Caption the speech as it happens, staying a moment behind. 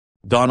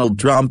Donald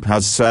Trump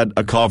has said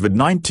a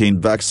COVID-19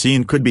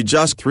 vaccine could be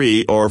just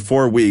 3 or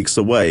 4 weeks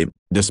away,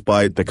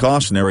 despite the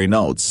cautionary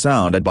notes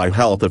sounded by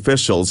health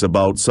officials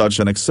about such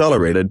an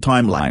accelerated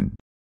timeline.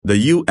 The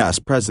U.S.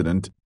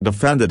 president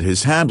defended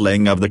his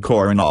handling of the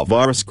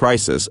coronavirus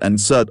crisis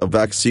and said a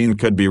vaccine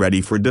could be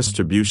ready for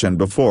distribution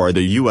before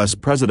the U.S.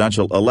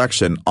 presidential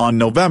election on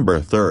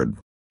November 3.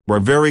 "We're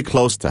very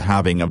close to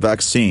having a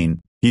vaccine,"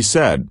 he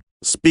said,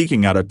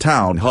 speaking at a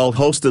town hall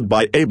hosted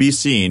by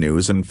ABC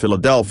News in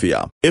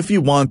Philadelphia. "If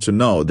you want to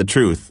know the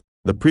truth,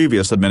 the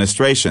previous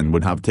administration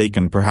would have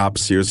taken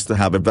perhaps years to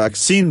have a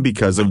vaccine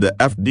because of the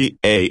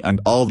FDA and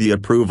all the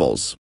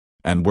approvals.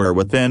 And we're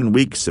within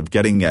weeks of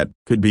getting it,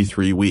 could be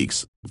 3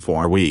 weeks,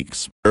 4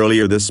 weeks."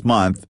 Earlier this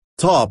month,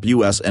 top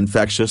U.S.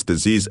 infectious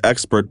disease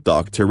expert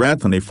Dr.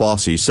 Anthony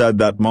Fauci said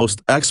that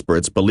most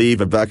experts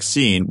believe a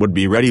vaccine would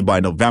be ready by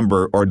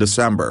November or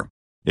December.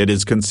 "It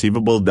is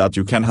conceivable that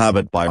you can have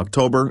it by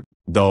October,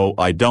 though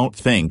I don't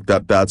think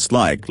that that's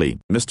likely."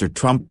 Mr.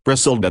 Trump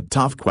bristled at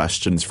tough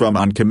questions from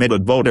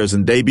uncommitted voters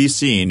and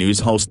ABC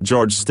News host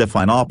George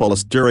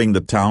Stephanopoulos during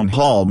the town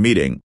hall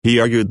meeting. He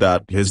argued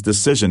that his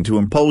decision to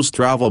impose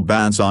travel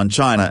bans on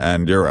China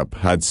and Europe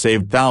had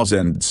saved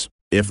thousands,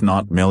 if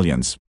not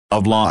millions,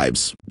 of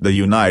lives. The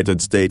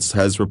United States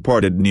has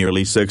reported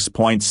nearly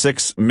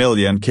 6.6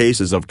 million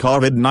cases of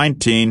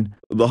COVID-19,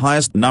 the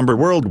highest number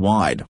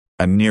worldwide,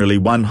 and nearly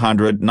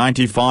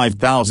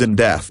 195,000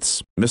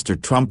 deaths. Mr.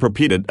 Trump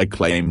repeated a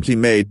claim he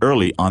made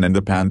early on in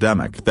the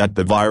pandemic that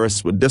the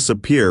virus would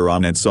disappear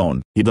on its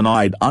own. He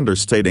denied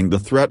understating the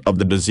threat of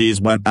the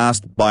disease when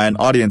asked by an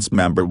audience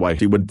member why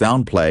he would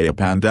downplay a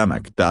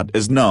pandemic that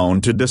is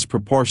known to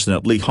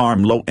disproportionately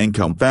harm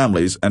low-income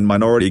families and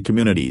minority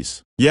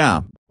communities.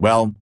 "Yeah,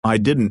 well, I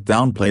didn't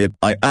downplay it.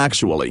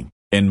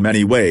 In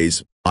many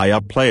ways, I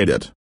upplayed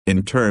it.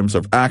 In terms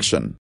of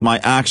action,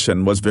 my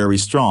action was very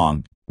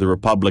strong," the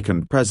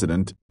Republican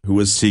president, who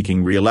is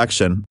seeking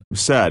re-election,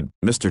 said.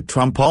 Mr.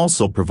 Trump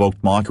also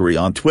provoked mockery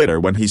on Twitter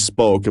when he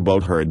spoke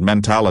about herd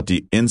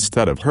mentality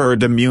instead of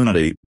herd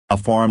immunity, a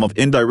form of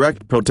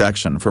indirect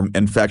protection from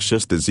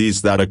infectious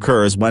disease that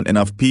occurs when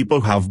enough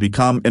people have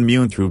become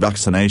immune through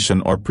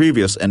vaccination or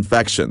previous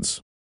infections.